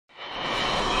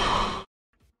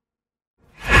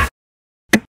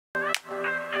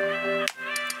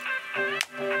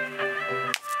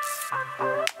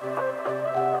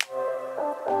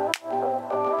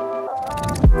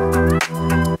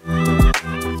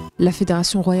La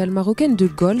Fédération royale marocaine de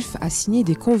golf a signé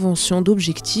des conventions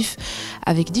d'objectifs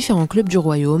avec différents clubs du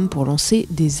Royaume pour lancer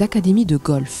des académies de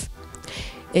golf.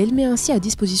 Elle met ainsi à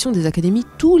disposition des académies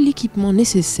tout l'équipement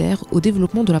nécessaire au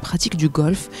développement de la pratique du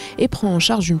golf et prend en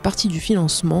charge une partie du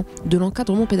financement de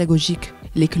l'encadrement pédagogique.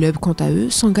 Les clubs, quant à eux,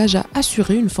 s'engagent à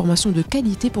assurer une formation de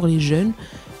qualité pour les jeunes,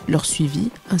 leur suivi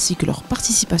ainsi que leur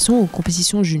participation aux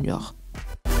compétitions juniors.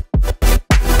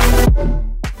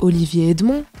 Olivier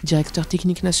Edmond, directeur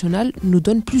technique national, nous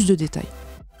donne plus de détails.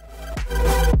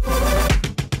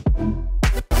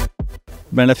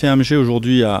 La FRMG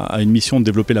aujourd'hui a une mission de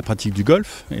développer la pratique du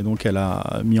golf et donc elle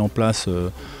a mis en place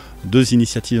deux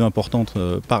initiatives importantes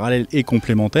parallèles et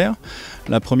complémentaires.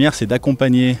 La première, c'est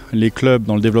d'accompagner les clubs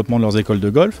dans le développement de leurs écoles de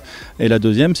golf et la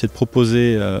deuxième, c'est de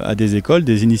proposer à des écoles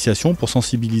des initiations pour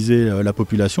sensibiliser la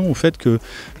population au fait que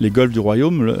les golfs du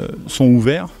Royaume sont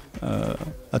ouverts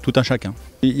à tout un chacun.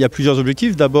 Il y a plusieurs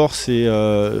objectifs. D'abord, c'est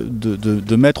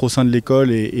de mettre au sein de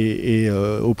l'école et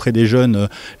auprès des jeunes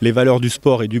les valeurs du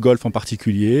sport et du golf en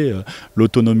particulier,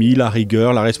 l'autonomie, la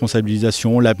rigueur, la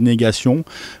responsabilisation, l'abnégation,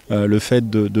 le fait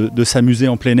de s'amuser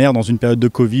en plein air dans une période de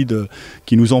Covid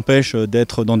qui nous empêche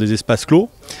d'être dans des espaces clos.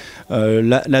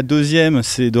 La deuxième,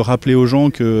 c'est de rappeler aux gens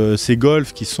que ces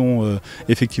golfs qui sont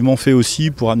effectivement faits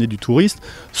aussi pour amener du touriste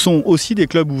sont aussi des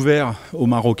clubs ouverts aux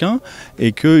Marocains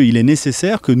et qu'il est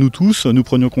nécessaire que nous tous nous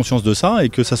prenions conscience de ça et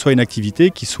que ça soit une activité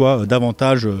qui soit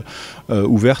davantage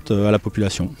ouverte à la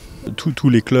population. Tous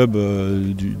les clubs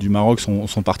du Maroc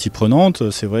sont partie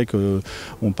prenante. C'est vrai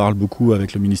qu'on parle beaucoup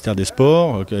avec le ministère des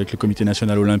Sports, avec le Comité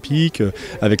national olympique,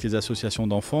 avec les associations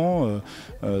d'enfants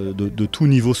de tous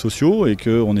niveaux sociaux et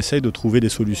qu'on essaye de trouver des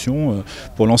solutions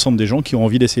pour l'ensemble des gens qui ont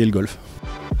envie d'essayer le golf.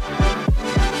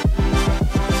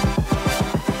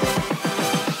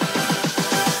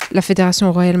 La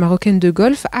Fédération royale marocaine de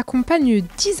golf accompagne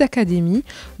 10 académies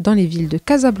dans les villes de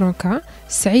Casablanca,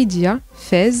 Saïdia,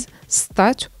 Fès,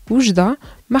 Stat, Oujda,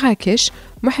 Marrakech,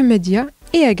 Mohammedia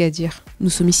et Agadir. Nous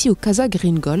sommes ici au Casa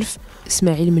Green Golf.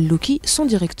 Ismail Mellouki, son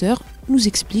directeur, nous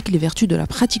explique les vertus de la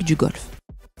pratique du golf.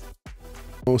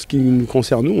 En ce qui nous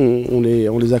concerne, nous, on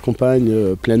les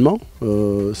accompagne pleinement.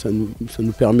 Ça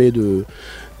nous permet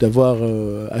d'avoir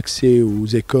accès aux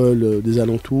écoles des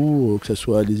alentours, que ce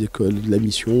soit les écoles de la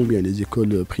mission ou bien les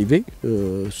écoles privées,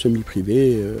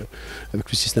 semi-privées, avec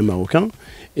le système marocain.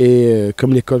 Et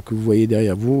comme l'école que vous voyez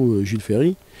derrière vous, Jules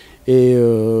Ferry. Et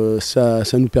ça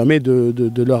nous permet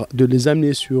de les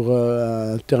amener sur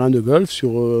un terrain de golf,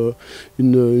 sur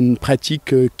une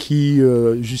pratique qui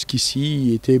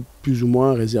jusqu'ici était plus ou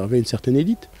moins réservée à une certaine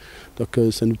élite. Donc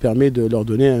ça nous permet de leur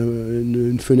donner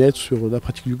une fenêtre sur la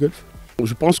pratique du golf.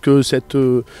 Je pense que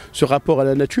ce rapport à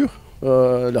la nature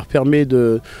leur permet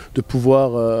de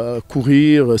pouvoir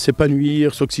courir,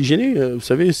 s'épanouir, s'oxygéner. Vous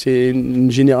savez, c'est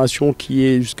une génération qui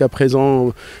est jusqu'à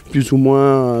présent plus ou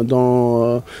moins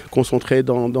concentrée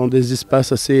dans des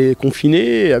espaces assez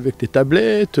confinés, avec des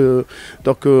tablettes.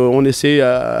 Donc on essaie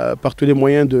par tous les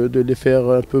moyens de les faire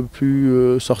un peu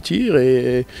plus sortir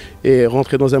et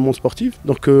rentrer dans un monde sportif.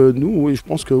 Donc nous, oui, je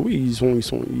pense que oui,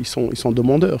 ils sont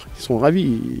demandeurs, ils sont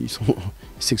ravis, ils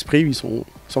s'expriment, ils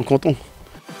sont contents.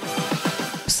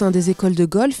 Au sein des écoles de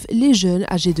golf, les jeunes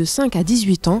âgés de 5 à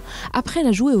 18 ans apprennent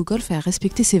à jouer au golf et à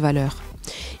respecter ses valeurs.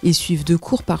 Ils suivent 2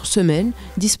 cours par semaine,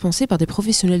 dispensés par des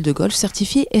professionnels de golf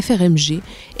certifiés FRMG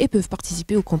et peuvent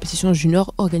participer aux compétitions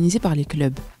juniors organisées par les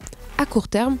clubs. À court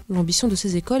terme, l'ambition de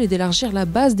ces écoles est d'élargir la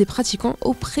base des pratiquants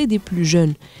auprès des plus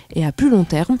jeunes et à plus long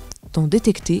terme, d'en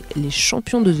détecter les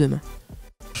champions de demain.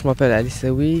 Je m'appelle Ali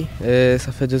Saoui et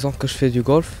ça fait 2 ans que je fais du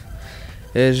golf.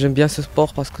 Et j'aime bien ce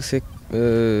sport parce que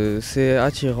c'est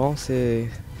attirant,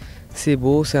 c'est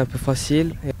beau, c'est un peu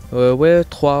facile. Ouais,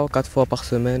 3 ou 4 fois par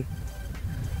semaine,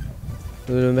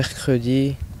 le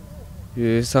mercredi,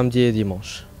 le samedi et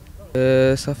dimanche.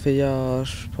 Ça fait il y a,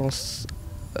 je pense,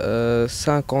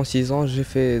 5 ans, 6 ans, j'ai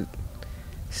fait.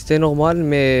 C'était normal,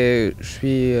 mais je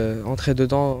suis entré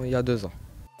dedans il y a 2 ans.